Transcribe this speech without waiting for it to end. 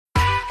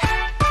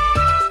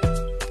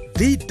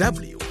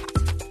DW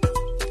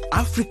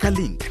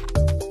Africalink.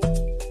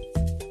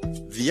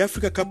 The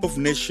Africa Cup of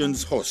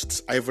Nations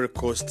hosts, Ivory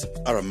Coast,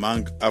 are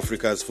among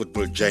Africa's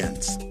football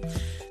giants.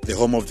 The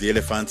home of the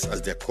Elephants,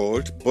 as they're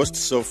called,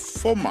 boasts of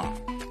former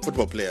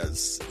football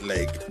players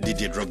like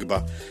Didier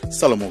Drogba,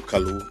 Salomon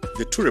Kalou,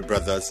 the Toure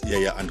brothers,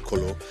 Yaya and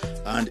Kolo,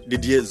 and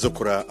Didier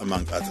Zokora,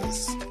 among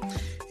others.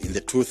 In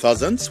the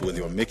 2000s, when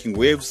they were making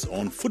waves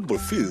on football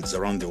fields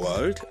around the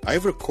world,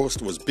 Ivory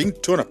Coast was being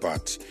torn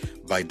apart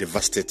by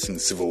devastating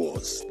civil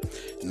wars.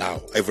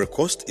 Now, Ivory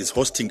Coast is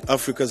hosting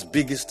Africa's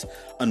biggest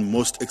and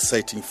most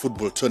exciting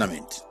football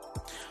tournament.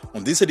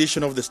 On this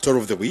edition of the Story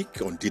of the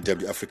Week on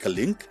DW Africa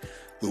Link,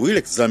 we will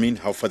examine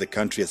how far the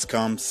country has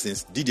come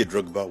since Didier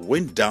Drogba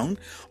went down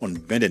on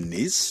bended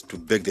knees to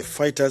beg the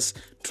fighters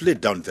to lay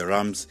down their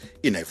arms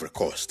in Ivory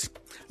Coast.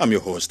 I'm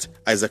your host,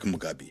 Isaac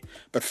Mugabi.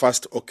 But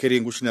first,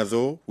 Okeri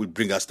Ngushinado will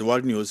bring us the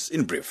world news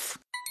in brief.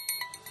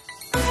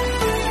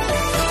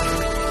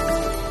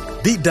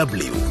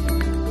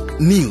 DW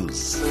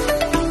News.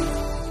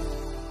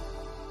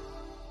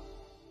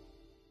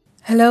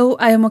 Hello,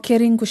 I am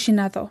Okeri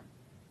Ngushinado.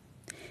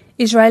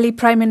 Israeli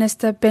Prime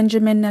Minister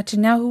Benjamin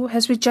Netanyahu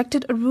has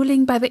rejected a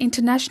ruling by the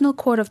International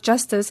Court of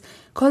Justice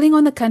calling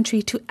on the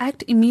country to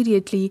act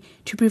immediately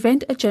to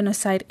prevent a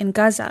genocide in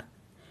Gaza.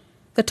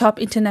 The top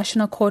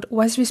international court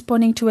was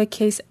responding to a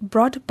case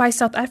brought by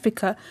South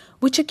Africa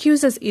which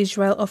accuses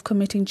Israel of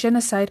committing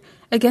genocide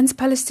against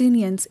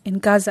Palestinians in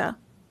Gaza.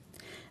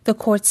 The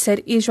court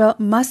said Israel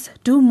must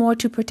do more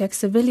to protect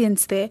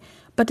civilians there,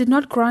 but did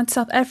not grant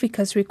South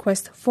Africa's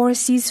request for a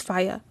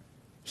ceasefire.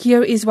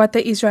 Here is what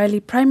the Israeli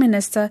Prime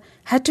Minister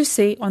had to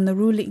say on the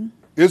ruling.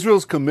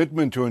 Israel's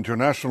commitment to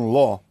international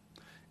law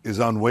is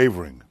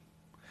unwavering.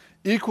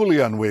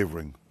 Equally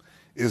unwavering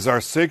is our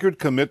sacred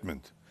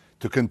commitment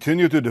to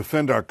continue to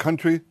defend our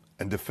country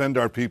and defend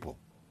our people.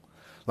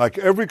 Like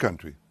every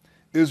country,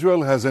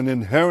 Israel has an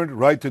inherent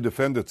right to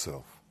defend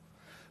itself.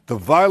 The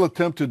vile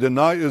attempt to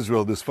deny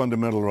Israel this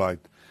fundamental right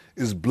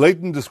is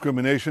blatant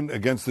discrimination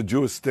against the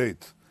Jewish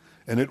state,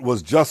 and it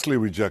was justly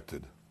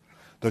rejected.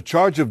 The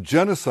charge of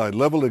genocide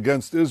leveled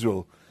against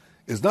Israel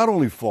is not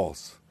only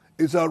false,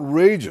 it's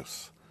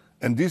outrageous,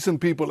 and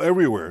decent people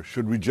everywhere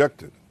should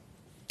reject it.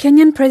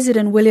 Kenyan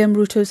President William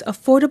Ruto's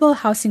affordable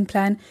housing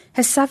plan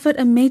has suffered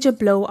a major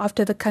blow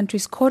after the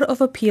country's Court of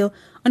Appeal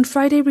on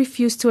Friday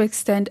refused to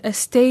extend a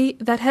stay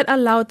that had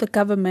allowed the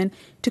government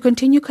to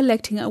continue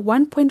collecting a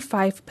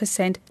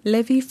 1.5%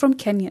 levy from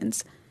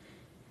Kenyans.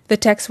 The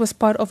tax was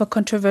part of a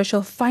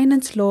controversial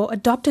finance law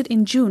adopted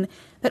in June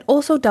that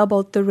also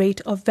doubled the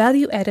rate of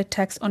value-added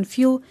tax on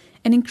fuel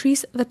and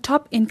increased the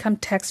top income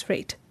tax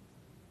rate.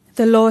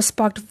 The law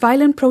sparked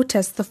violent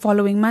protests the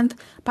following month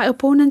by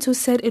opponents who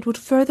said it would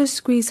further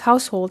squeeze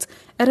households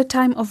at a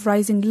time of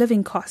rising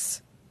living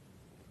costs.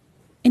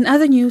 In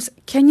other news,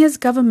 Kenya's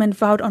government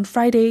vowed on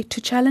Friday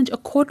to challenge a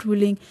court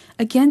ruling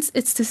against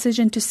its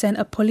decision to send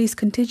a police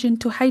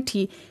contingent to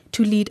Haiti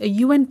to lead a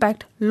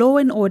UN-backed law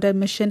and order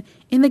mission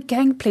in the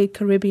gang-plagued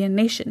Caribbean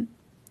nation.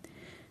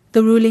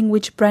 The ruling,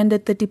 which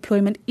branded the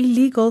deployment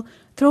illegal,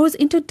 throws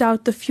into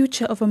doubt the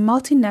future of a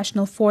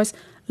multinational force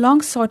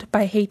long sought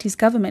by Haiti's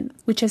government,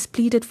 which has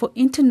pleaded for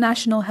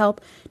international help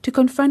to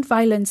confront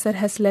violence that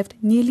has left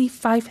nearly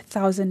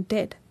 5,000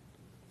 dead.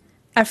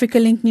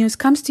 Africalink News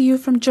comes to you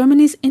from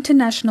Germany's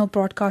international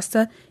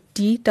broadcaster,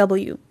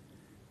 DW.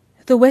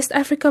 The West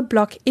Africa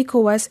bloc,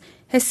 ECOWAS,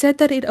 has said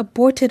that it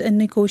aborted a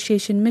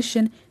negotiation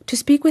mission to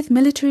speak with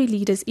military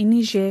leaders in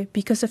Niger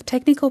because of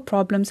technical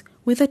problems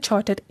with a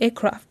chartered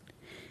aircraft.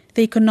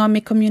 The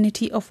Economic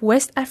Community of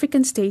West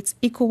African States,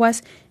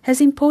 ECOWAS,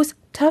 has imposed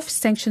tough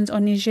sanctions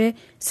on Niger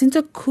since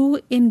a coup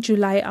in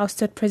July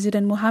ousted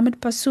President Mohamed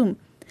Bazoum,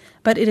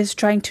 but it is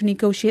trying to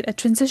negotiate a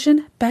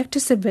transition back to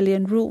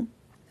civilian rule.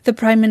 The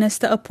Prime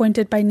Minister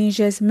appointed by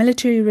Niger's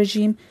military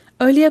regime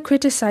earlier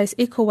criticized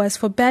ECOWAS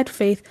for bad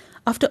faith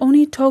after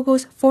only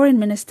Togo's foreign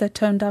minister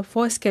turned up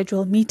for a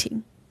scheduled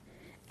meeting.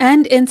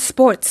 And in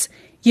sports,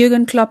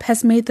 Jurgen Klopp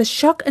has made the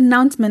shock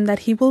announcement that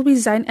he will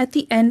resign at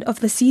the end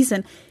of the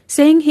season,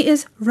 saying he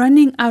is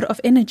running out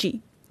of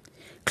energy.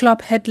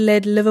 Klopp had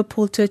led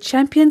Liverpool to a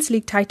Champions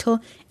League title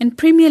and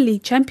Premier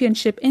League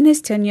championship in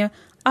his tenure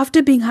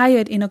after being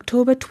hired in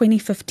October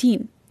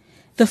 2015.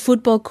 The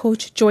football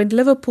coach joined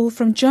Liverpool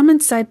from German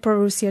side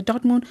Borussia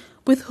Dortmund,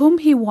 with whom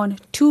he won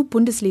 2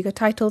 Bundesliga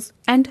titles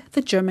and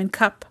the German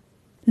Cup.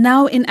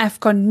 Now in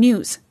AFCON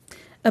news.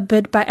 A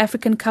bid by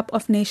African Cup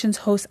of Nations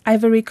host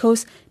Ivory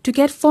Coast to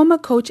get former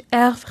coach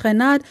Hervé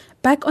Renard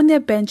back on their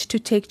bench to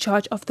take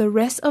charge of the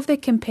rest of their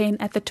campaign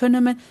at the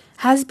tournament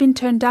has been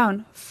turned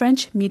down,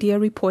 French media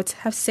reports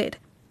have said.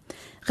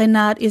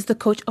 Renard is the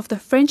coach of the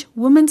French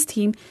women's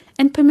team,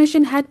 and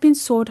permission had been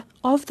sought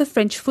of the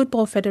French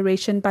Football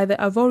Federation by the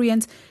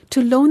Ivorians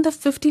to loan the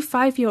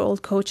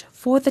 55-year-old coach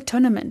for the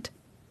tournament.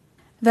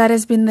 That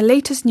has been the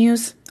latest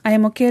news. I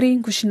am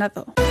Okeri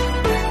Ngushinado.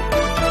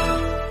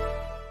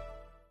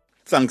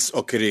 Thanks,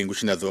 Okiri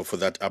Ngushinadho, for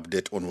that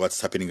update on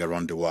what's happening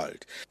around the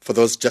world. For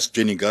those just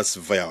joining us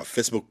via our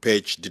Facebook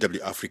page,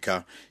 DW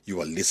Africa, you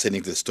are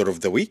listening to the Story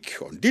of the Week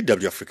on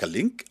DW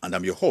Africalink, and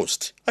I'm your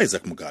host,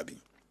 Isaac Mugabi.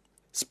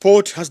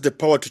 Sport has the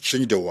power to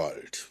change the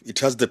world. It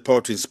has the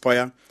power to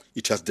inspire.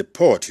 It has the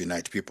power to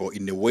unite people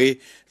in a way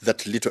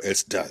that little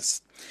else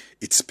does.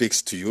 It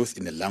speaks to youth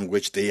in a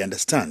language they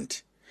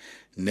understand.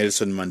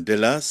 Nelson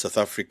Mandela, South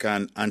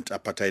African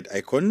anti-apartheid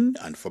icon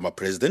and former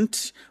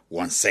president,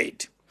 once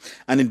said.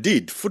 And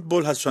indeed,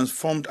 football has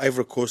transformed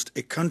Ivory Coast,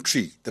 a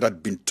country that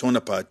had been torn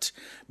apart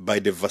by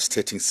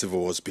devastating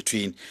civil wars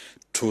between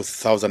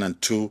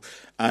 2002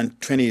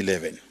 and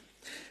 2011.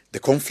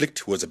 The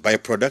conflict was a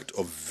byproduct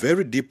of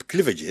very deep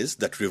cleavages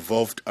that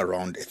revolved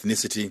around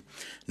ethnicity,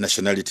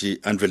 nationality,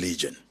 and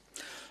religion.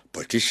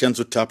 Politicians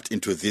who tapped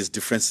into these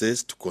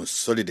differences to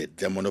consolidate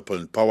their monopoly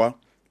on power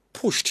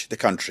pushed the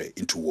country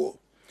into war.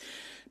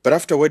 But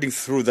after wading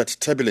through that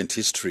turbulent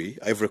history,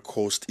 Ivory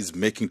Coast is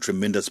making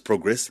tremendous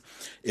progress,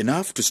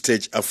 enough to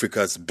stage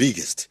Africa's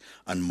biggest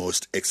and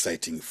most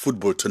exciting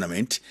football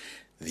tournament,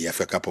 the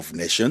Africa Cup of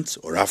Nations,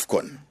 or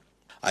AFCON.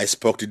 I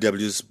spoke to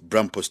DW's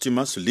Bram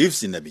Postumas, who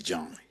lives in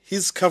Abidjan.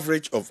 His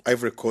coverage of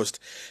Ivory Coast,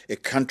 a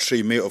country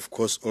you may of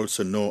course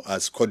also know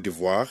as Côte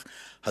d'Ivoire,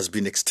 has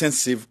been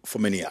extensive for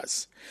many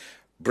years.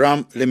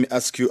 Bram, let me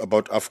ask you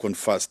about AFCON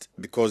first,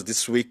 because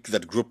this week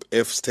that Group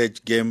F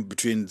stage game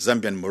between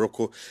Zambia and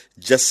Morocco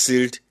just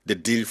sealed the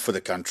deal for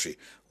the country.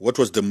 What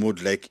was the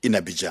mood like in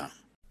Abidjan?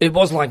 It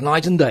was like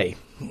night and day.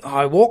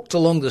 I walked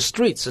along the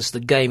streets as the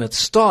game had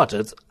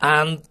started,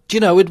 and,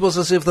 it was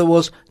as if there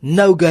was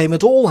no game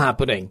at all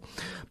happening.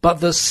 But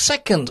the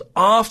second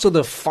after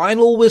the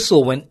final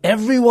whistle, when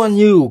everyone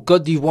knew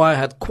Côte d'Ivoire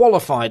had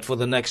qualified for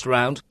the next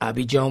round,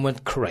 Abidjan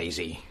went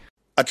crazy.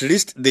 At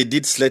least they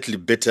did slightly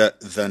better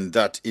than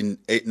that in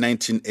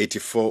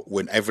 1984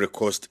 when Ivory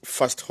Coast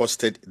first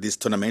hosted this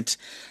tournament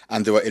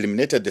and they were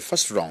eliminated the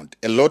first round.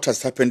 A lot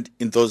has happened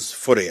in those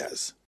 4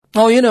 years.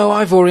 Oh,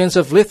 Ivorians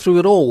have lived through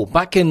it all.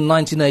 Back in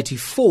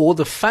 1984,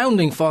 the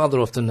founding father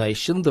of the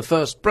nation, the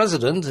first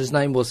president, his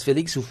name was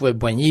Félix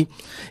Houphouët-Boigny,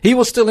 he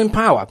was still in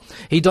power.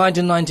 He died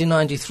in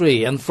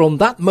 1993, and from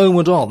that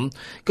moment on,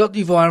 Côte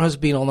d'Ivoire has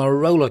been on a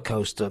roller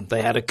coaster.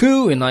 They had a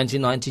coup in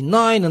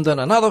 1999, and then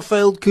another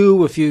failed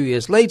coup a few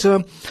years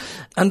later,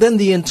 and then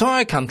the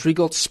entire country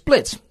got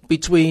split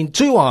between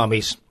two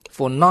armies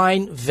for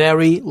 9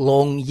 very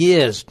long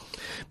years.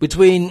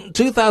 Between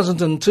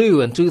 2002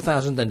 and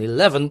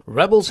 2011,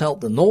 rebels held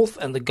the north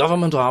and the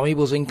government army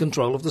was in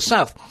control of the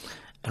south.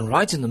 And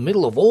right in the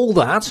middle of all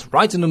that,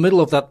 right in the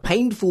middle of that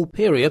painful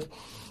period,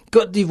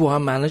 Côte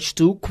d'Ivoire managed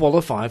to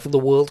qualify for the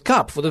World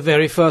Cup for the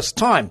very first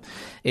time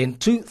in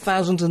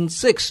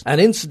 2006.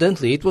 And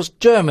incidentally, it was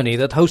Germany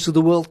that hosted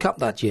the World Cup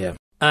that year.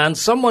 And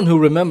someone who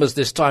remembers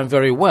this time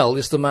very well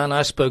is the man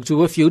I spoke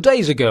to a few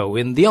days ago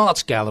in the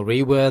Arts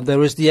Gallery, where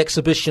there is the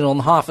exhibition on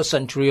half a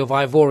century of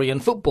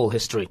Ivorian football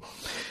history.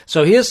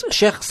 So here's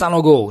Cheikh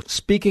Sanogo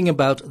speaking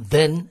about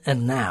then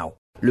and now.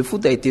 For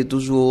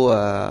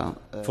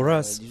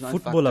us,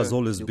 football has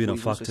always been a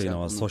factor in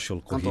our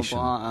social cohesion.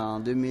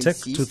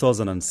 Take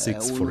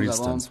 2006, for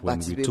instance, when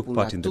we took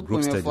part in the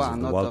group stages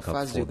of the World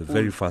Cup for the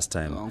very first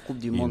time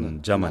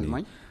in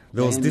Germany.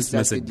 There was this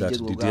message that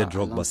Didier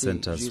Drogba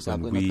sent us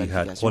when we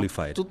had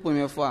qualified.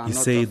 He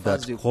said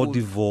that Côte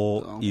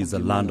d'Ivoire is a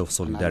land of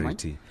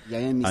solidarity,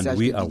 and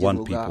we are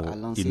one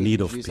people in need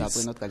of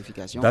peace.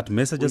 That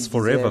message has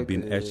forever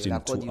been etched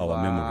into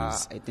our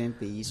memories.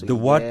 The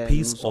word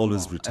peace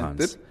always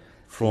returns.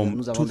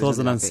 From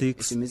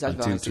 2006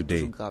 until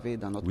today,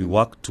 we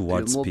work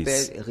towards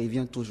peace.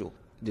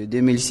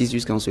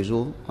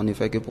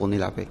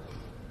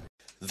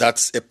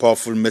 That's a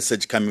powerful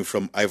message coming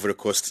from Ivory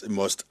Coast's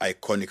most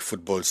iconic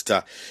football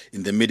star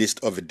in the midst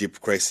of a deep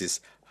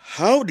crisis.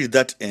 How did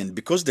that end?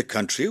 Because the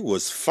country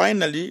was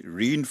finally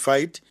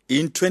reunified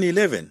in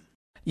 2011.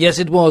 Yes,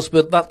 it was,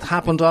 but that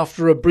happened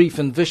after a brief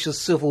and vicious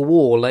civil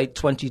war late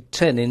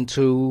 2010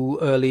 into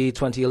early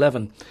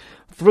 2011.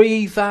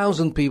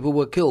 3,000 people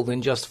were killed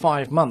in just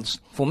 5 months.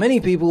 For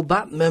many people,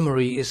 that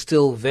memory is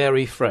still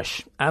very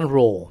fresh and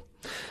raw.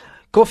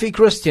 Kofi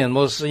Christian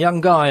was a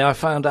young guy I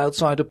found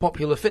outside a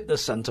popular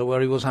fitness centre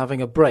where he was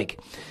having a break.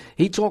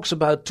 He talks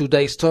about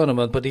today's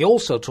tournament, but he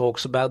also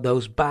talks about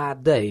those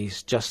bad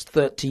days just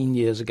 13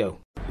 years ago.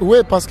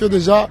 You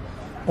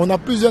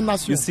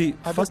see,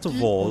 first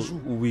of all,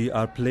 we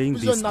are playing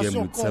this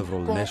game with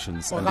several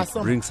nations and it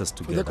brings us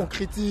together.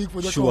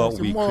 Sure,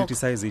 we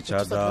criticize each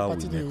other,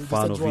 we make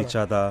fun of each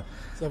other,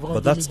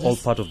 but that's all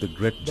part of the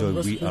great joy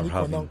we are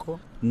having.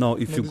 Now,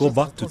 if you go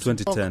back to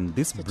 2010,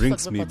 this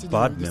brings me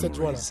bad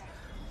memories.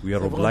 We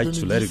are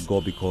obliged to let it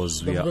go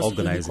because we are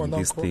organizing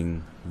this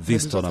thing,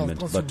 this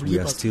tournament, but we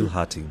are still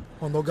hurting.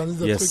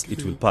 Yes,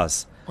 it will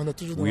pass.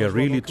 We are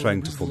really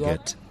trying to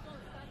forget.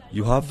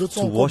 You have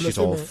to wash it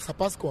off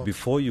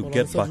before you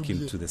get back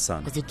into the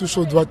sun.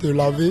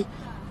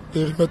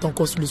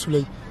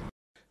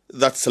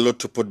 That's a lot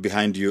to put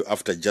behind you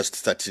after just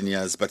 13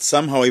 years, but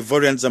somehow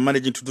Ivorians are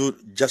managing to do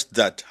just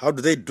that. How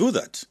do they do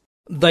that?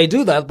 They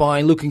do that by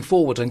looking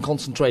forward and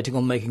concentrating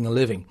on making a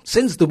living.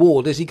 Since the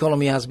war, this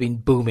economy has been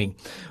booming.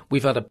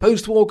 We've had a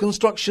post-war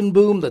construction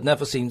boom that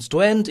never seems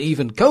to end.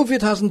 Even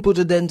COVID hasn't put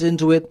a dent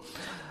into it.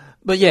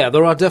 But yeah,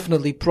 there are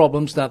definitely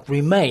problems that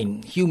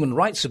remain. Human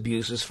rights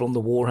abuses from the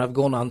war have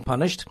gone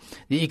unpunished.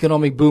 The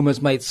economic boom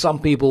has made some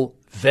people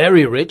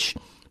very rich,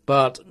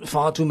 but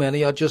far too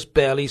many are just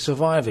barely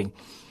surviving.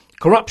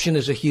 Corruption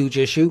is a huge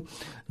issue.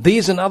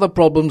 These and other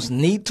problems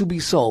need to be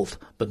solved,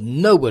 but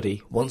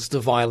nobody wants the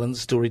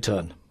violence to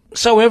return.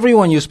 So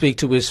everyone you speak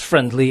to is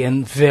friendly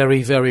and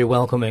very, very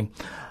welcoming.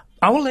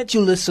 I will let you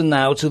listen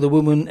now to the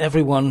woman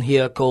everyone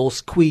here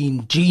calls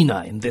Queen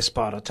Gina in this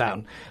part of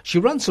town. She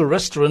runs a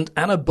restaurant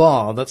and a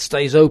bar that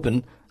stays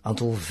open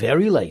until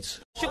very late.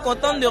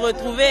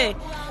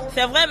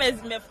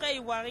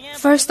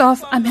 First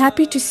off, I'm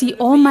happy to see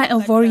all my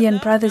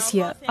Ivorian brothers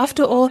here.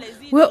 After all,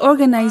 we're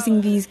organizing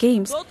these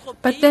games.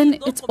 But then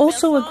it's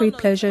also a great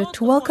pleasure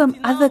to welcome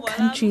other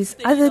countries,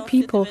 other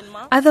people,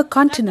 other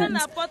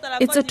continents.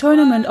 It's a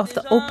tournament of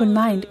the open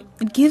mind.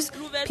 It gives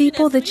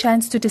people the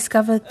chance to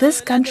discover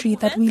this country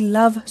that we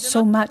love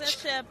so much.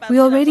 We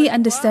already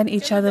understand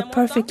each other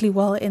perfectly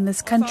well in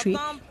this country,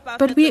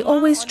 but we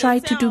always try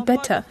to do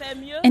better.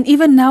 And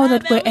even now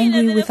that we're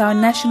angry with our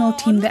national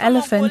team, the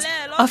Elephants,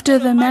 after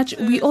the match,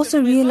 we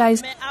also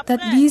realize that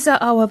these are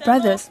our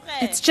brothers.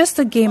 It's just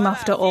a game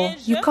after all.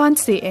 You can't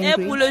stay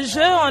angry.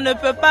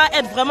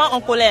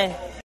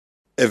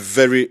 A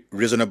very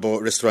reasonable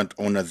restaurant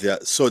owner there.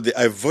 So the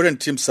Ivorian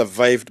team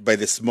survived by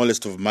the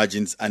smallest of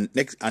margins, and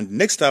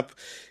next up,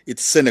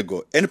 it's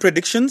Senegal. Any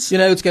predictions? You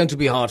know, it's going to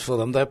be hard for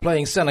them. They're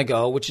playing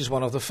Senegal, which is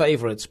one of the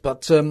favourites,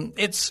 but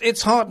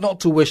it's hard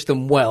not to wish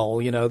them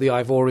well, you know, the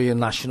Ivorian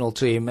national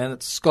team, and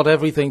it's got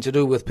everything to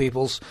do with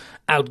people's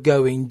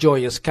outgoing,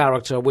 joyous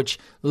character, which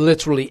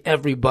literally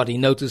everybody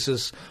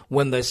notices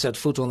when they set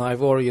foot on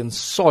Ivorian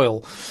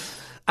soil.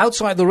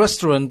 Outside the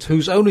restaurant,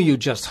 whose owner you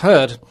just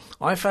heard,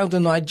 I found a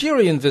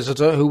Nigerian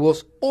visitor who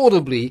was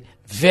audibly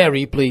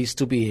very pleased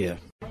to be here.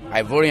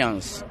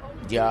 Ivorians,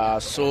 they are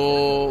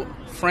so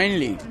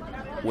friendly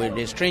with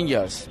the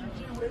strangers,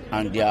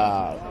 and they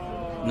are,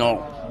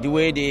 the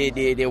way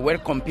they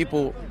welcome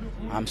people,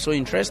 I'm so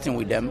interested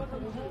with them.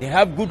 They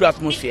have good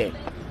atmosphere.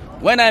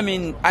 When I'm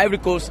in Ivory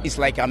Coast, it's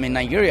like I'm in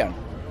Nigeria.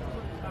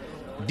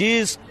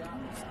 This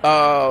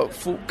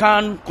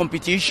CAN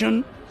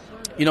competition,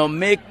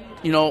 make,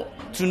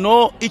 to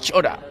know each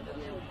other,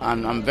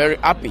 and I'm very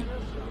happy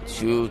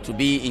to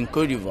be in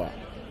Côte d'Ivoire.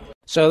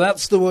 So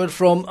that's the word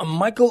from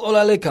Michael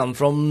Olalekan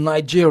from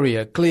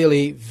Nigeria,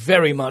 clearly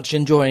very much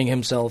enjoying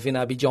himself in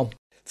Abidjan.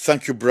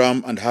 Thank you,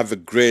 Bram, and have a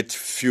great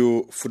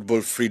few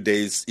football-free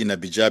days in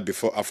Abidjan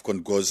before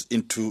AFCON goes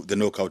into the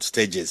knockout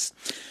stages.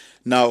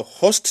 Now,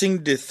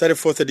 hosting the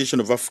 34th edition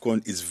of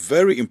AFCON is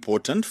very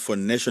important for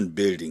nation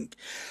building.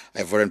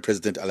 Ivorian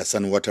President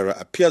Alassane Ouattara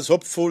appears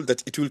hopeful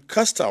that it will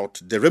cast out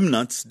the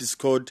remnants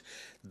discord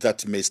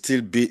that may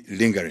still be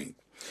lingering.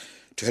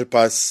 To help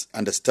us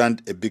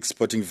understand a big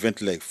sporting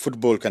event like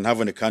football can have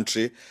on a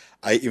country,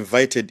 I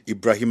invited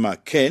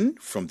Ibrahima Ken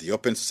from the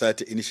Open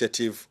Society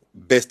Initiative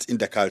based in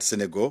Dakar,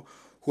 Senegal,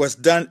 who has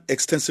done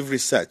extensive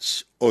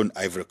research on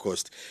Ivory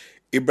Coast.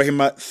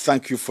 Ibrahima,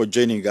 thank you for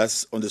joining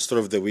us on the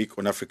Story of the Week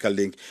on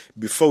Africalink.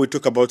 Before we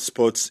talk about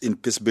sports in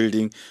peace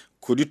building,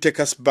 could you take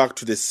us back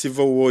to the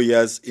civil war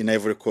years in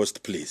Ivory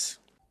Coast, please?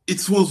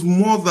 It was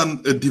more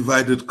than a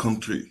divided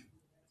country.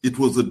 It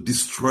was a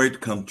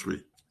destroyed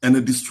country. And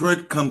a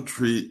destroyed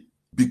country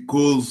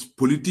because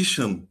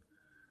politicians,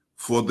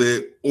 for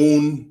their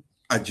own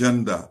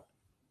agenda,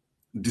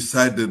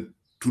 decided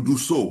to do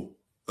so.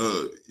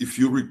 If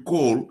you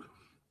recall,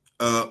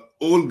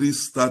 all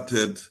this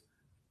started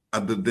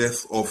at the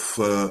death of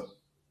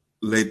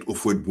late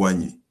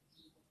Houphouët-Boigny,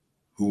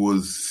 who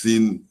was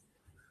seen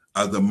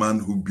as the man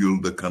who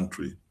built the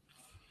country.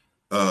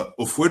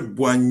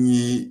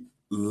 Houphouët-Boigny's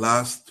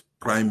last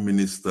prime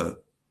minister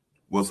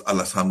was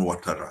Alassane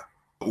Ouattara.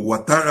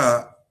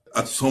 Ouattara,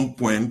 at some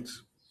point,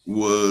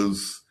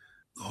 was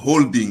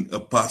holding a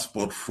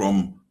passport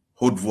from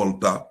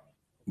Haute-Volta,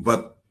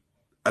 but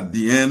at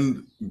the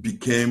end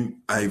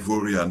became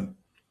Ivorian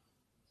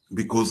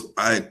because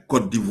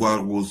Côte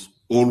d'Ivoire was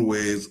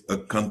always a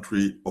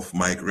country of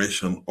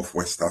migration of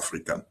West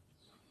African.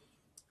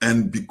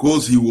 And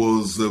because he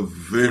was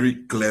very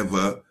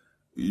clever,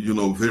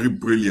 very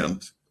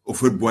brilliant,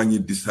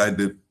 Houphouët-Boigny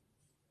decided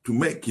to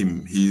make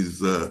him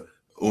his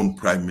own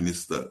prime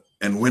minister.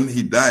 And when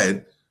he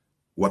died,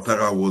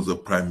 Ouattara was a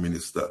prime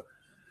minister.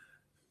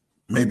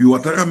 Maybe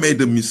Ouattara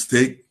made a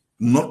mistake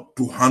not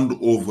to hand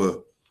over,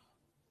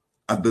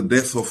 at the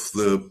death of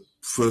the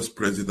first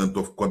president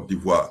of Côte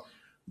d'Ivoire,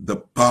 the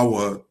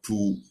power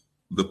to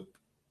the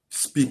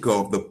Speaker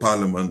of the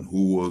Parliament,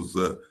 who was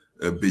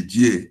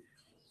Bédier.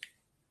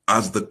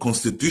 As the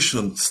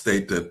Constitution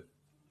stated,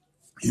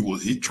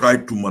 he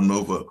tried to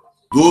maneuver.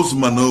 Those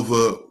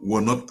maneuvers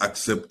were not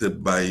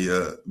accepted by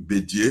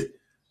Bédier,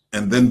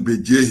 and then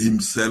Bédier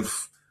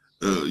himself,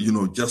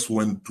 just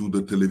went to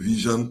the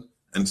television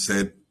and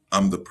said,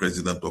 "I'm the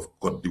president of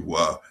Côte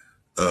d'Ivoire,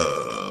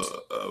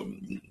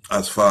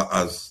 as far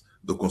as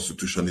the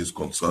constitution is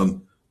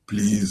concerned,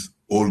 please,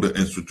 all the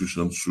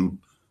institutions should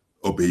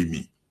obey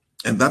me.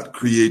 And that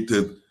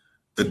created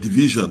a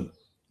division,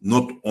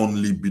 not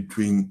only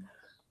between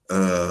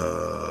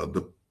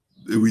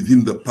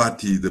within the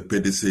party, the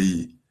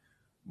PDCI,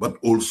 but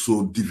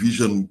also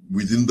division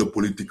within the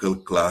political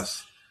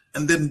class,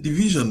 and then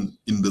division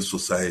in the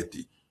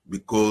society,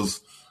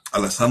 because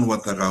Alassane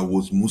Ouattara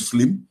was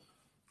Muslim,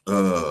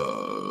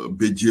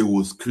 Bédié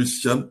was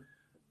Christian,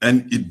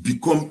 and it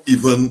became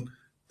even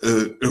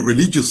a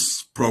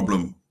religious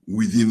problem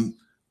within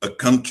a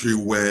country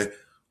where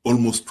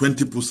almost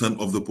 20%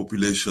 of the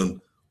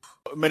population.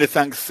 Many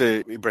thanks,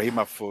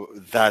 Ibrahima, for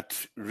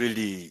that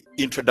really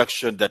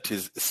introduction that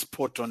is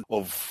spot on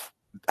of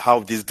how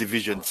these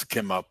divisions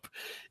came up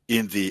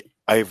in the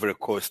Ivory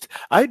Coast.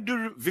 I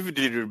do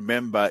vividly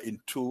remember in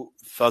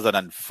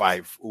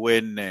 2005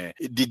 when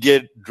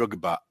Didier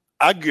Drogba,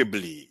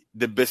 arguably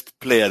the best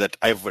player that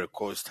Ivory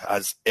Coast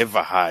has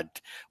ever had,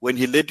 when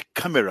he led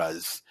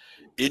cameras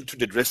into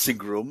the dressing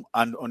room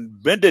and on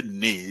bended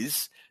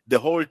knees, the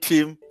whole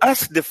team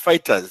asked the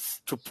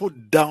fighters to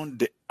put down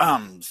the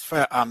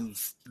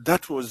firearms.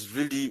 That was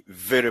really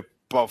very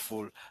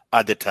powerful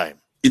at the time.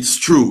 It's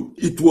true.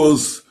 It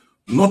was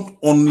not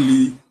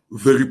only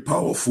very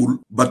powerful,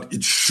 but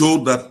it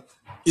showed that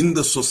in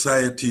the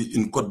society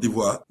in Côte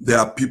d'Ivoire, there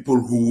are people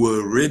who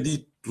were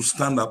ready to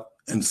stand up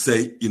and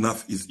say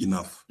enough is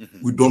enough.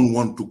 Mm-hmm. We don't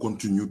want to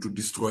continue to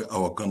destroy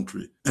our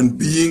country. And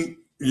being,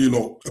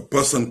 a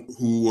person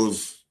who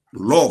was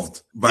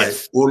loved by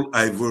all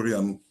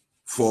Ivorians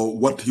for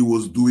what he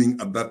was doing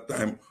at that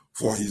time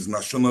for his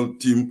national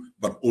team,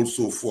 but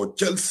also for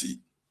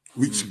Chelsea,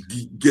 which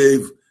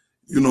gave,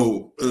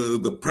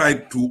 the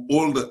pride to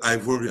all the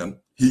Ivorians.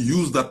 He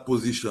used that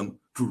position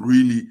to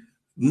really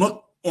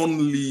not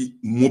only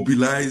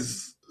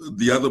mobilize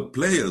the other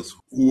players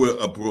who were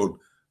abroad.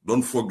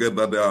 Don't forget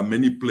that there are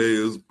many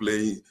players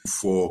playing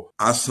for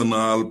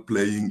Arsenal,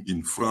 playing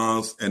in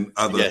France and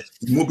others.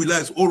 Yes.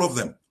 Mobilize all of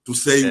them to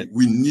say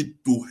we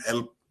need to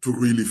help to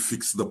really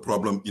fix the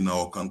problem in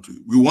our country.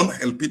 We won't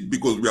help it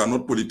because we are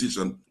not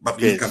politicians, but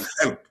we can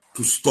help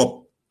to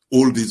stop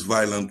all this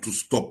violence, to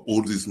stop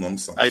all this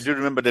nonsense. I do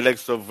remember the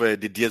likes of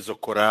Didier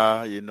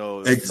Drogba,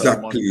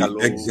 Exactly.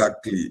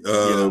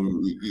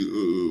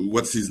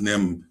 What's his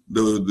name?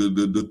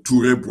 The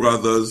Touré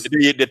brothers.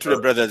 The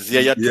Touré brothers,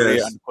 Yaya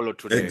Touré and Kolo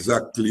Touré.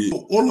 Exactly.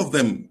 All of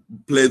them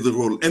played the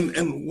role.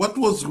 And what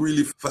was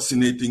really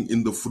fascinating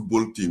in the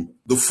football team,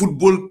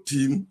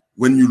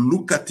 when you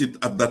look at it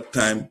at that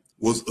time,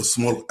 was a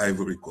small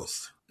Ivory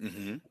Coast.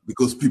 Mm-hmm.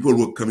 Because people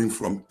were coming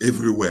from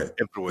everywhere.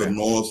 The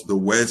north, the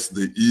west,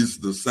 the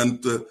east, the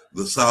center,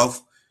 the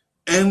south.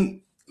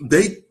 And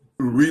they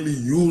really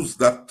used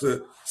that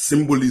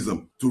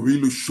symbolism to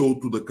really show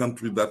to the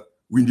country that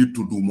we need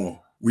to do more.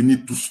 We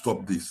need to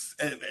stop this.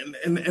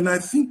 And I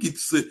think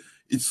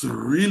it's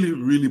really,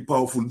 really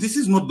powerful. This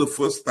is not the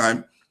first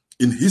time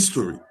in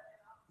history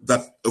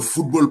that a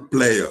football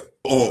player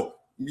or,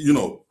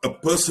 a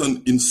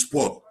person in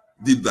sport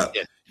did that.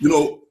 Yes.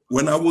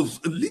 When I was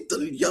a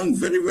little young,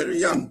 very, very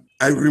young,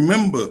 I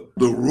remember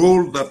the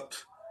role that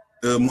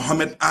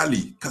Muhammad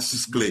Ali,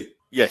 Cassius Clay,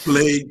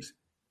 played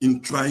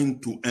in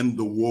trying to end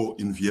the war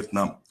in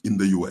Vietnam, in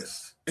the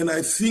US. And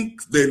I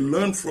think they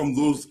learned from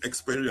those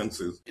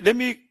experiences. Let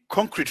me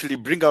concretely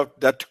bring out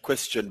that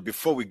question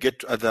before we get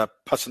to other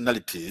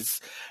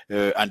personalities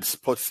and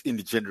sports in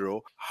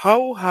general.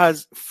 How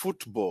has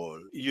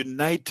football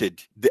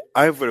united the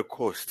Ivory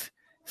Coast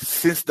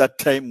since that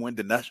time when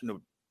the national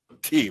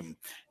team,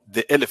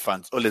 the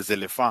elephants, or les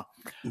éléphants,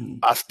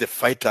 asked the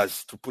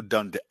fighters to put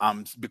down the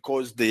arms?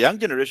 Because the young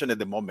generation at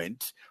the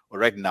moment, or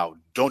right now,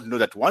 don't know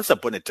that once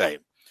upon a time,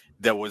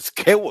 there was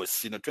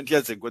chaos. 20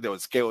 years ago, there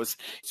was chaos.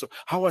 So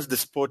how has the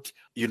sport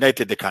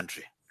united the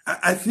country?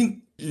 I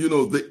think,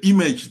 the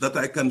image that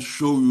I can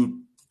show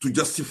you to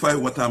justify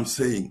what I'm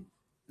saying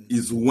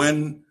is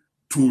when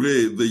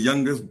Touré, the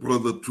youngest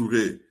brother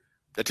Touré.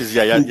 That is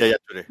Yaya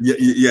Touré.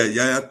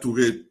 Yaya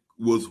Touré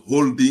was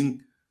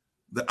holding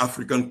the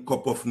African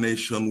Cup of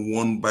Nations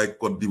won by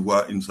Côte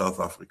d'Ivoire in South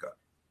Africa.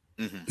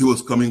 Mm-hmm. He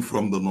was coming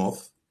from the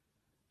north.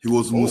 He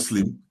was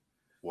Muslim.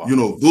 Wow.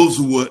 Those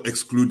who were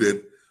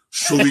excluded,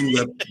 showing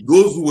that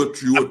those who were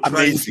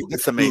trying to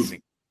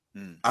exclude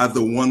are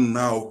the one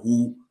now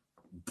who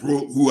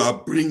are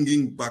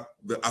bringing back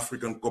the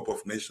African Cup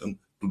of Nations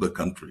to the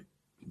country.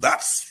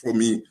 That's, for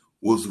me,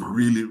 was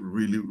really,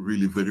 really,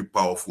 really very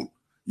powerful.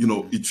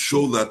 It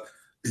showed that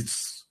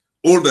it's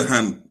all the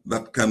hand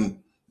that can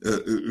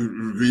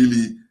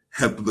really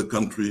help the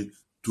country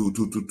to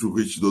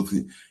reach those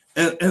things.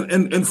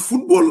 And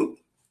football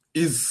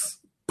is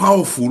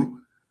powerful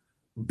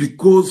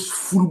because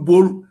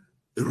football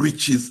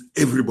reaches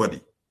everybody.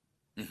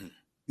 Mm-hmm.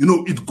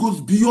 It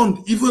goes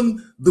beyond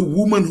even the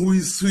woman who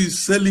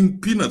is selling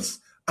peanuts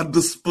at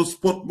the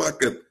spot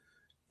market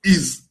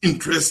is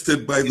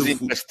interested by the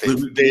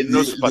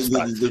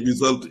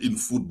result in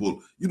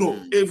football.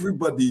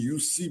 Everybody, you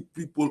see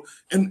people,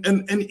 and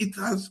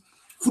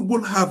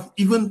football have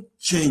even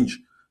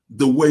changed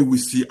the way we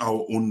see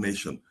our own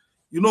nation.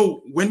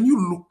 when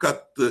you look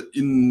at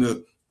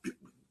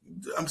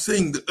I'm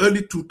saying the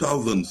early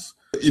 2000s,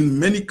 in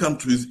many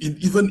countries,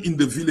 even in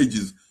the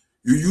villages,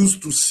 you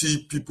used to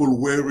see people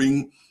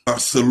wearing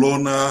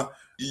Barcelona,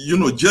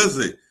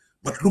 jersey.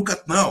 But look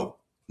at now.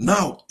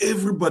 Now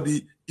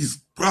everybody is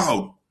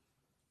proud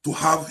to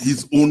have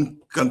his own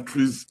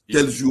countries.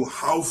 Tells you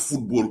how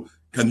football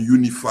can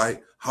unify,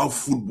 how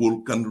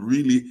football can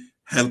really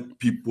help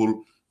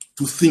people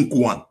to think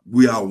one.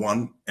 We are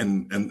one,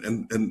 and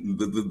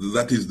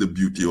that is the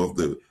beauty of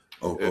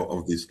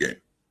this game.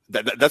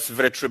 That's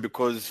very true,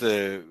 because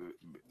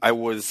I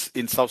was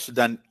in South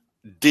Sudan,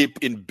 deep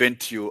in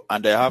Bentiu,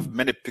 and I have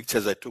many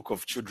pictures I took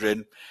of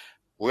children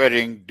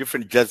wearing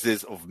different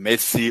jerseys of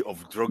Messi,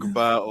 of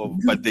Drogba,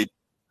 but they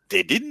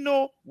didn't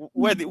know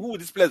who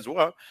these players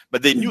were,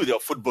 but they knew they were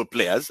football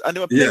players and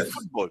they were playing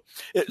football.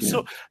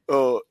 So,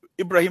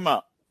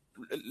 Ibrahima,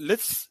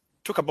 let's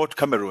talk about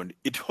Cameroon.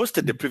 It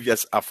hosted the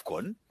previous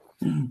AFCON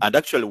and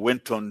actually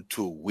went on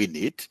to win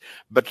it,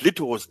 but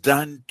little was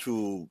done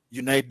to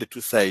unite the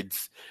two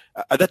sides.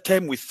 At that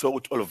time, we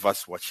thought, all of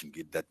us watching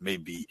it, that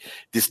maybe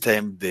this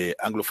time the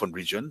Anglophone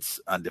regions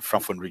and the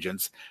Francophone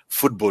regions,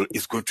 football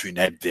is going to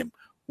unite them.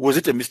 Was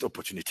it a missed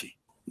opportunity?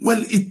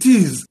 Well, it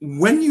is.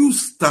 When you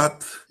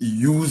start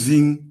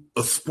using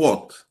a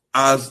sport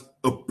as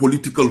a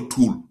political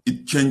tool,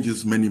 it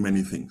changes many,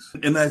 many things.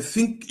 And I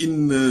think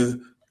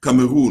in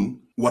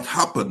Cameroon, what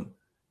happened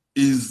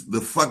is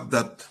the fact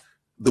that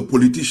the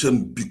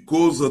politician,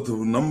 because of the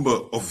number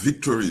of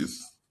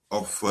victories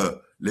of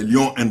Les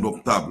Lions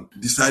Indomptables,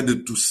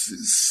 decided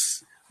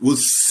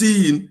was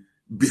seeing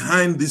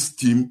behind this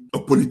team a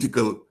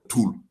political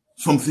tool,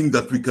 something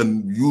that we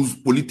can use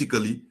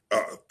politically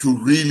to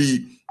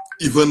really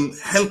even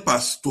help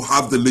us to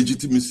have the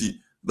legitimacy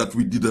that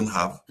we didn't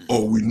have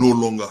or we no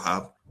longer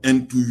have,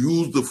 and to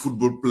use the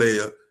football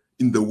player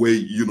in the way,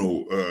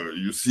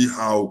 you see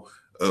how,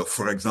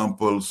 for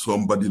example,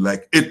 somebody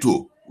like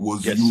Eto'o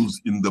was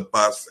used in the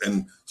past,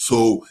 and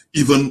so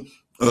even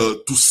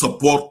to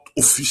support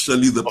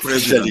officially the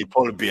president,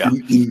 Paul Biya.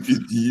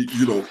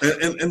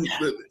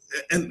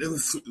 And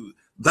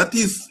that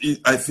is,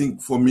 I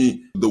think, for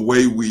me, the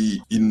way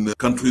we, in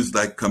countries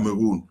like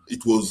Cameroon,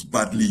 it was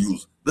badly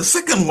used. The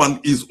second one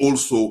is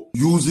also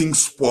using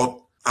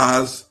sport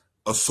as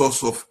a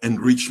source of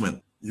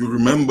enrichment. You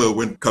remember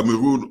when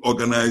Cameroon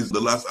organized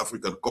the last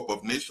African Cup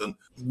of Nations,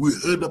 we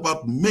heard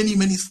about many,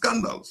 many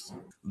scandals.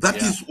 That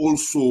is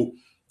also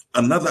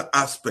another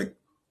aspect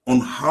on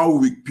how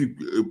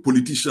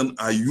politicians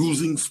are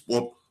using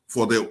sport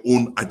for their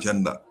own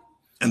agenda.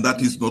 And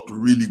that is not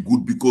really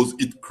good, because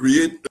it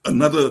creates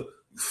another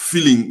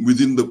feeling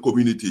within the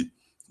community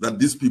that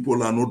these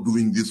people are not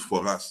doing this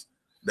for us.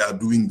 They are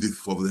doing this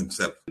for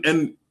themselves.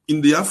 And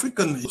in the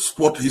African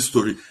sport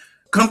history,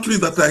 country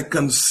that I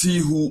can see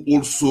who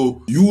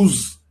also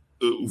use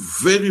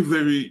very,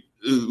 very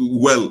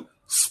well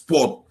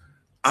sport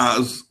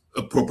as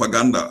a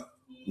propaganda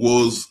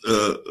was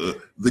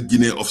the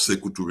Guinea of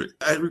Sékou Touré.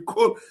 I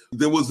recall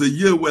there was a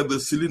year where the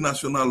Sili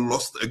National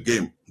lost a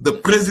game. The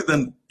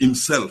president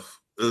himself,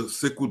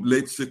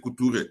 late Sékou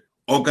Touré,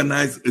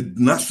 organized a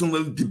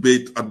national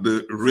debate at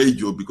the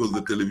radio, because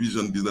the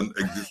television didn't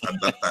exist at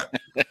that time,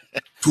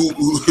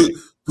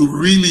 to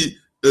really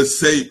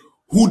say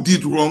who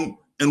did wrong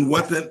and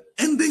what,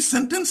 and they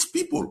sentenced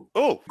people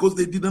because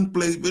they didn't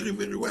play very,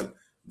 very well.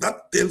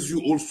 That tells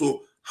you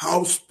also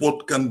how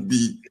sport can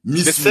be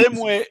misused.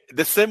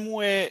 The same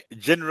way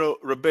General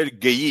Robert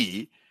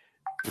Gueye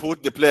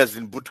put the players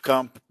in boot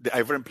camp, the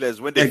Ivorian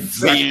players, when they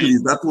exactly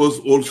failed. That was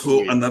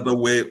also another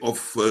way of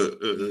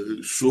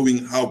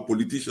showing how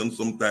politicians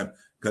sometimes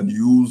can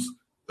use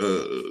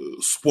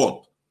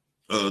sport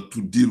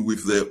to deal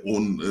with their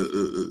own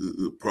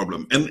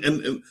problem.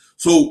 And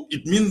so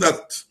it means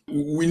that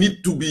we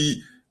need to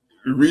be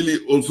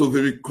really also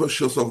very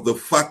cautious of the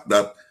fact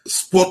that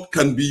sport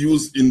can be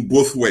used in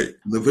both ways,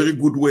 in a very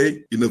good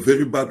way, in a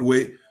very bad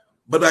way.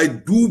 But I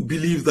do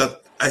believe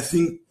that I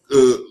think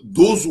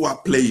those who are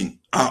playing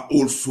are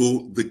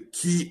also the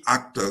key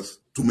actors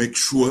to make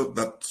sure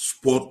that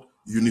sport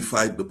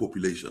unified the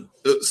population.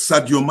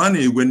 Sadio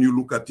Mane, when you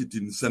look at it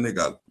in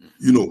Senegal,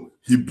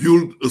 he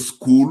built a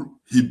school,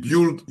 he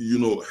built,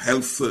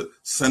 health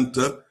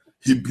center,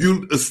 he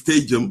built a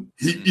stadium,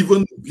 he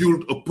even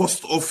built a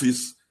post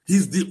office.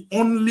 He's the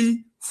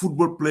only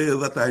football player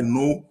that I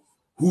know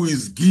who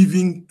is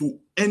giving to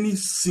any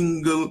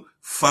single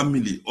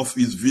family of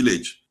his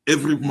village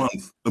every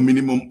month a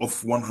minimum of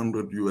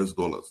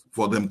 $100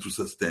 for them to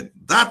sustain.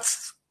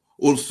 That's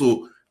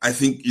also, I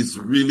think, is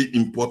really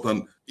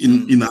important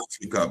in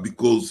Africa,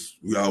 because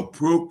we are a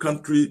poor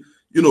country.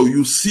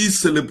 You see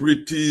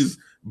celebrities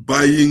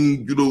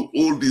buying,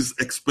 all these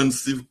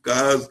expensive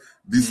cars,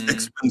 these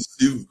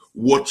expensive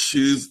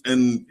watches,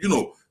 and,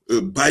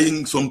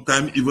 buying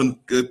sometimes even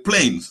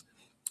planes.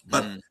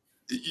 But,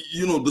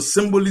 the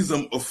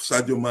symbolism of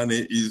Sadio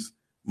Mane is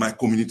my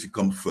community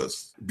comes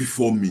first,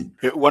 before me.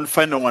 One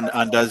final one,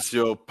 and as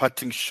your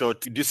parting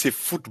shot, do you see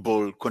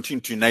football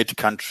continue to unite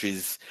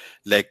countries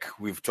like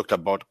we've talked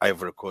about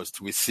Ivory Coast?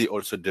 We see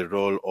also the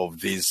role of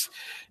these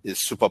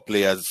super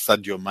players,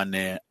 Sadio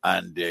Mane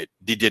and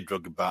Didier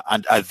Drogba.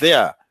 And are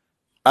there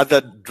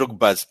other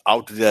Drogbas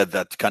out there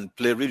that can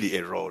play really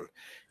a role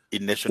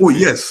in national? Oh,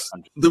 yes.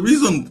 The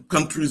reason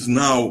countries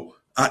now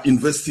are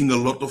investing a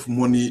lot of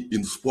money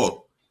in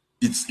sport,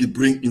 it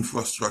brings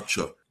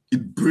infrastructure,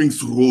 it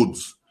brings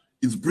roads,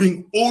 it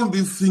brings all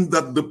these things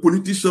that the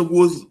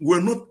politicians were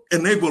not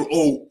enabled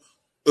or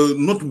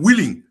not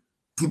willing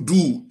to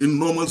do in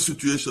normal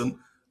situation.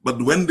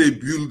 But when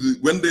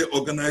they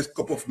organize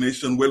Cup of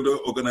Nations, when they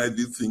organize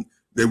these things,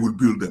 they will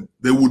build them.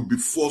 They would be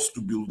forced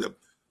to build them.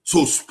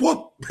 So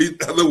sport, the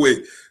other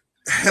way,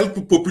 help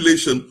the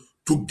population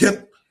to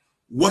get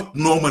what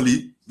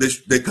normally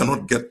they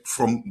cannot get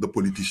from the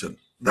politician.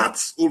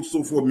 That's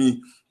also for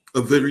me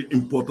a very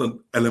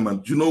important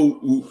element. You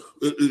know,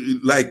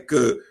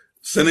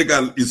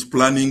 Senegal is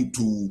planning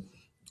to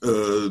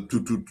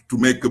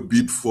make a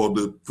bid for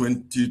the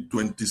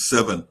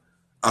 2027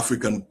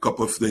 African Cup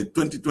of Nations,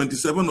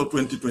 2027 or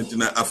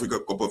 2029 Africa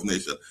Cup of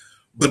Nations.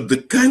 But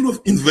the kind of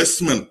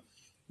investment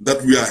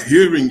that we are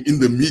hearing in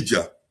the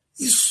media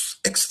is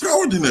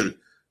extraordinary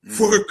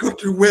for a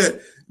country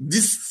where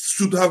this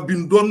should have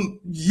been done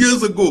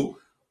years ago.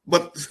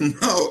 But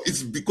now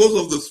it's because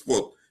of the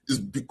sport, it's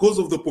because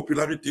of the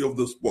popularity of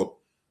the sport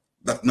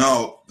that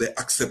now they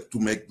accept to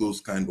make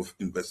those kind of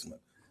investment.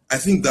 I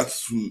think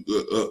that's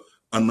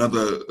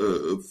another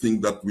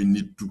thing that we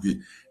need to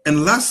be.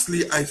 And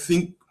lastly, I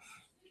think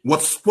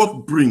what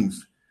sport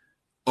brings,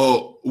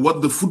 or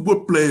what the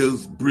football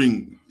players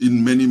bring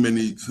in many,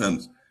 many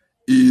sense,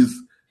 is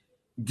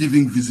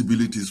giving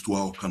visibilities to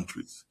our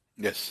countries.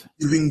 Yes.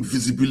 Giving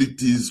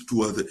visibilities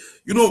to other.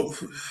 You know,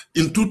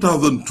 in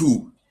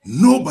 2002,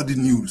 nobody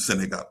knew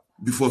Senegal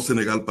before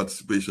Senegal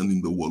participation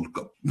in the World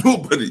Cup.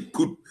 Nobody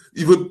could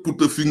even put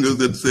the fingers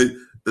and say,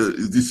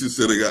 this is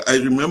Senegal. I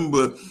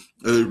remember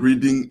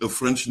reading a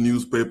French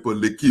newspaper,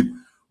 L'Equipe,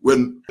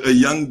 when a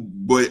young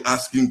boy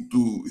asking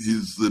to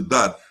his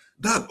dad,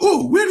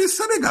 oh, where is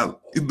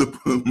Senegal in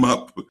the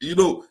map? You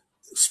know,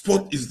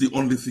 sport is the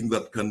only thing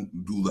that can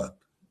do that,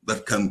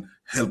 that can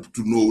help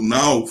to know.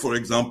 Now, for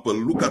example,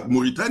 look at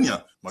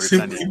Mauritania.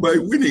 Simply by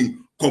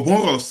winning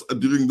Comoros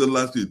during the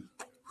last year.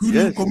 Who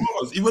knew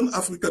Comoros? Even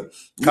Africa,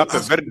 Cape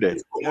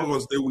Verde.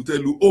 Comoros, they will tell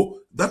you, oh,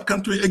 that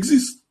country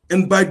exists.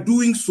 And by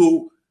doing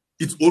so,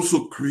 it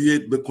also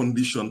creates the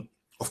condition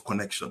of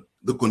connection,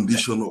 the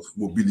condition of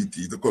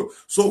mobility.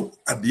 So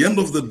at the end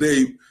of the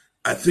day,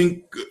 I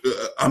think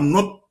I'm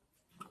not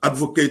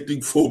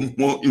advocating for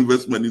more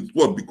investment in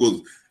sport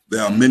because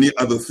there are many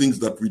other things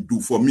that we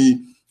do. For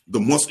me, the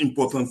most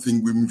important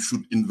thing we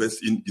should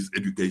invest in is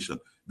education,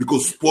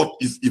 because sport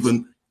is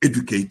even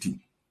educating.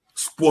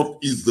 Sport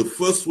is the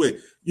first way.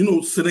 You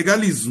know,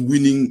 Senegal is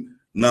winning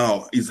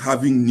now, is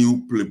having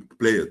new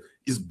players.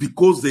 It's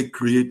because they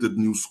created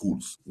new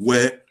schools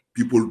where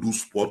people do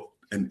sport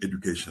and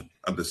education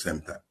at the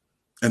same time.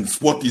 And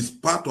sport is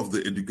part of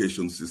the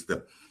education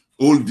system.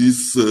 All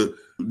these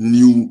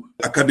new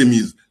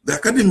academies, the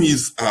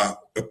academies are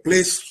a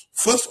place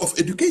first of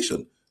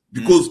education,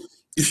 because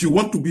if you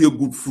want to be a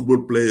good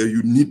football player,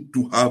 you need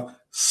to have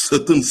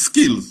certain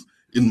skills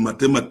in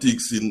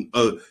mathematics, in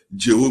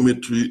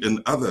geometry and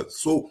others.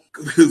 So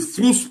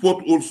through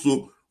sport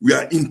also, we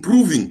are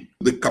improving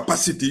the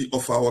capacity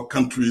of our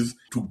countries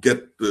to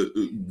get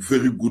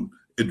very good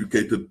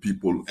educated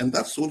people. And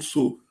that's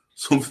also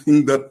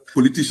something that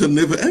politicians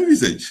never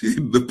envisaged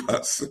in the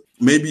past.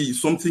 Maybe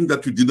something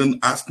that you didn't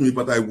ask me,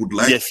 but I would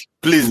like. Yes,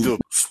 please do.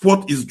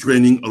 Sport is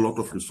draining a lot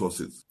of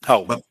resources.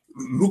 How? But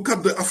look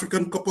at the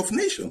African Cup of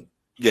Nations.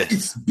 Yes.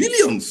 It's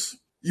billions.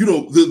 You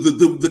know,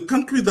 the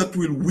country that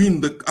will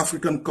win the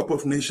African Cup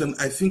of Nations,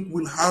 I think,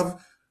 will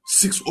have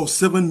 $6 or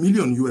 $7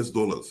 million US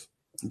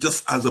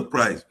just as a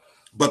prize.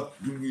 But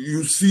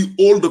you see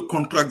all the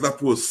contracts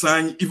that were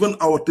signed, even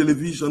our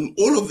television,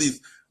 all of these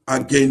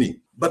are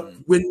gaining. But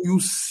when you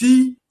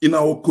see in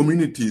our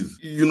communities,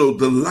 you know,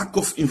 the lack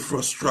of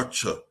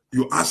infrastructure,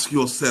 you ask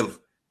yourself,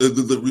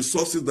 the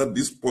resources that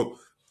these sports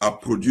are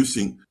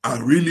producing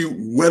are really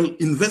well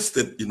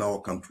invested in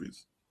our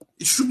countries.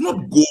 It should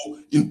not go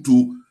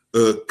into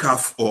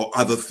CAF or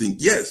other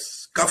things.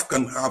 Yes, CAF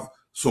can have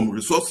some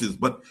resources,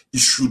 but it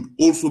should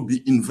also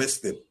be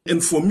invested.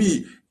 And for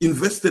me,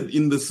 invested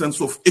in the sense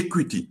of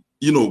equity,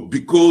 you know,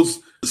 because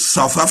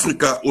South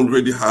Africa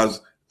already has,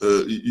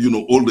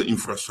 all the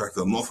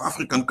infrastructure. North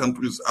African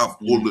countries have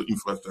all the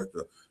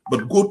infrastructure.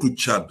 But go to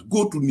Chad,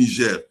 go to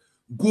Niger,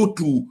 go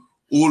to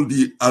all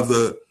the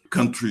other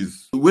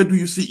countries. Where do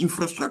you see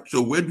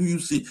infrastructure? Where do you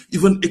see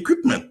even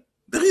equipment?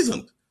 There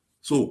isn't.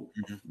 So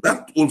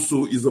that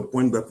also is a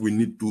point that we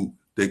need to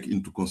take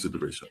into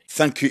consideration.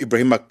 Thank you,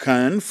 Ibrahim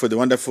Khan, for the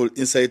wonderful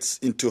insights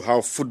into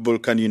how football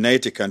can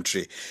unite a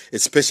country,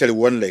 especially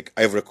one like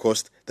Ivory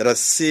Coast that has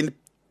seen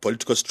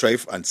political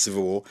strife and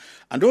civil war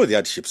and all the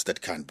hardships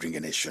that can bring a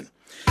nation.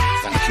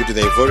 Thank you to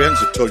the Ivorians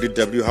who told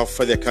DW how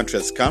far their country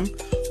has come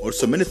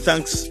Also, many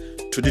thanks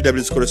to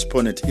DW's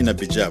correspondent in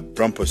Abidjan,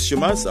 Brampo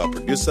Sumas, our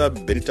producer,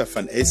 Benita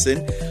Van Essen,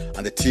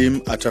 and the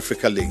team at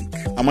Africalink.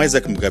 I'm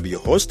Isaac Mugabe,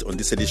 your host on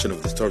this edition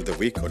of the Story of the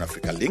Week on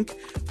Africalink,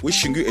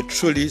 wishing you a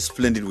truly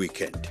splendid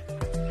weekend.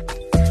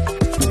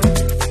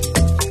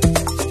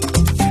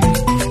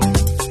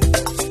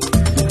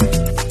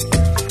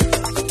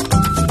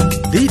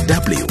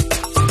 DW.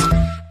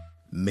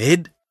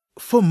 Made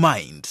for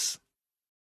minds.